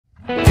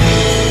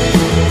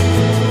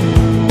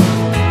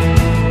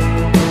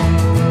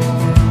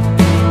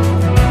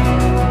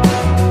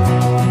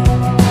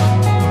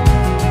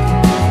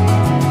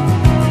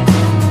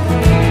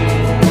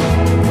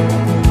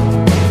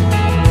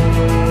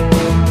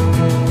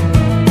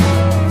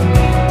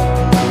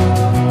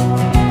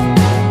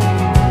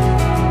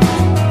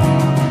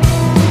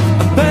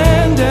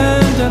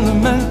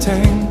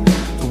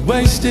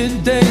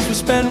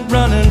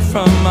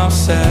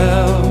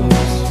ourselves.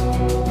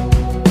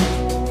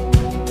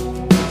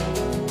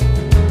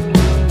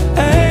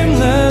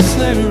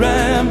 Aimlessly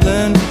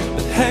rambling,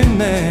 but hey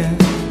man,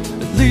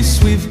 at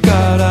least we've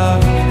got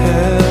our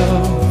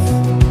health.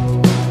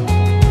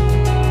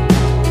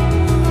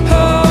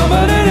 Oh,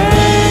 but it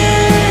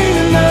ain't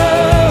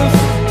enough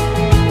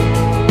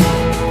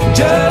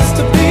just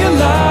to be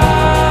alive.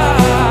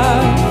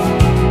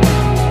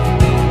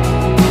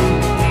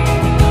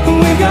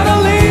 We gotta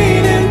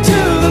lean into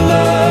the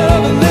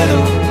love a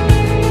little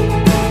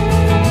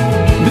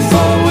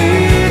before we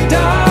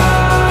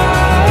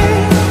die.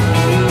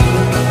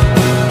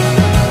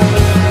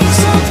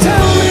 So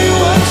tell me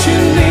what you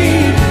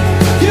need.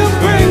 You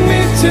bring me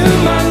to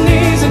my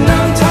knees, and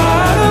I'm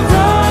tired of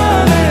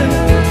running.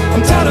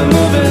 I'm tired of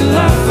moving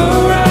life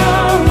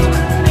around.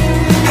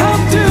 How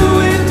do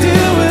we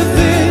deal with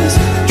this?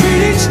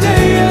 Treat each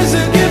day as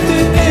a gift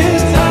it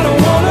is. I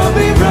don't wanna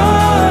be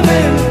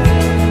running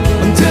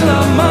until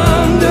I'm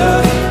underground.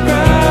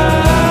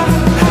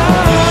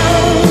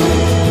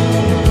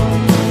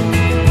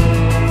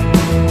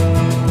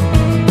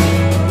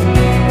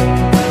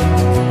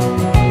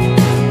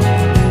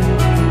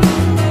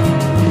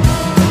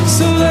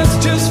 So let's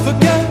just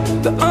forget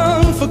the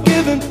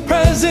unforgiving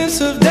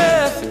presence of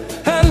death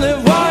and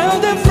live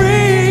wild and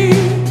free.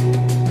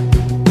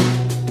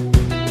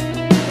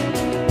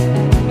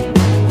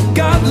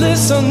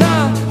 Godless or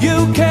not, you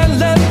can't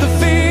let the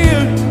fear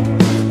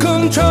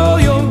control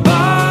your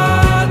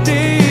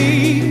body.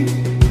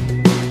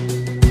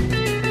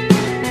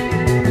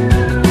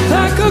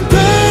 Like a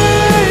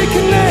great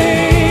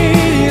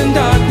Canadian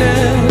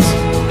darkness,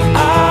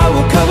 I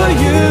will cover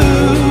you.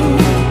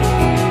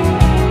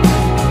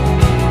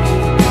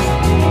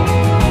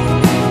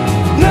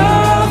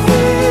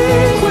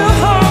 Nothing will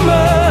harm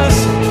us.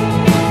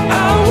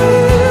 I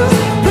will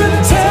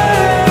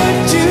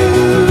protect you.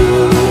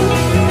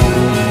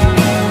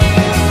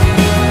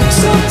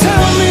 So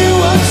tell me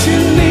what you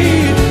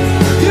need.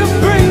 You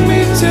bring me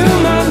to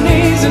my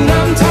knees, and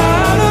I'm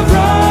tired of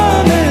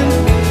running.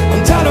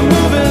 I'm tired of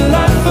moving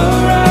life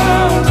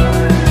around.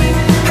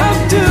 How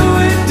do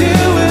we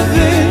deal with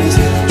this?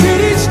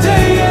 Treat each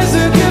day as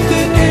a gift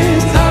it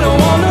is. I don't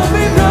wanna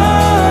be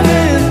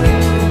running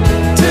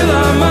till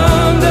I'm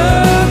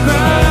underground.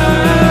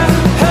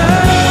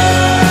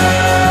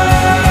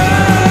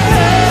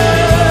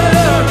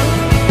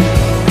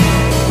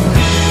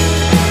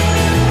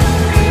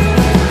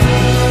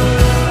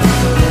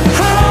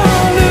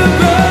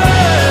 Underground.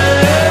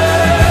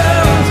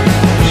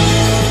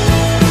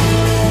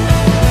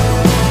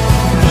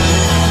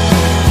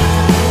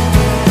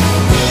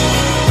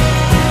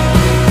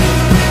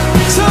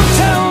 So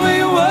tell me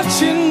what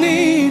you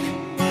need.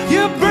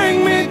 You bring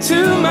me to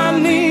my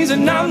knees,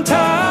 and I'm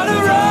tired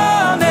of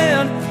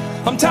running.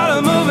 I'm tired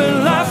of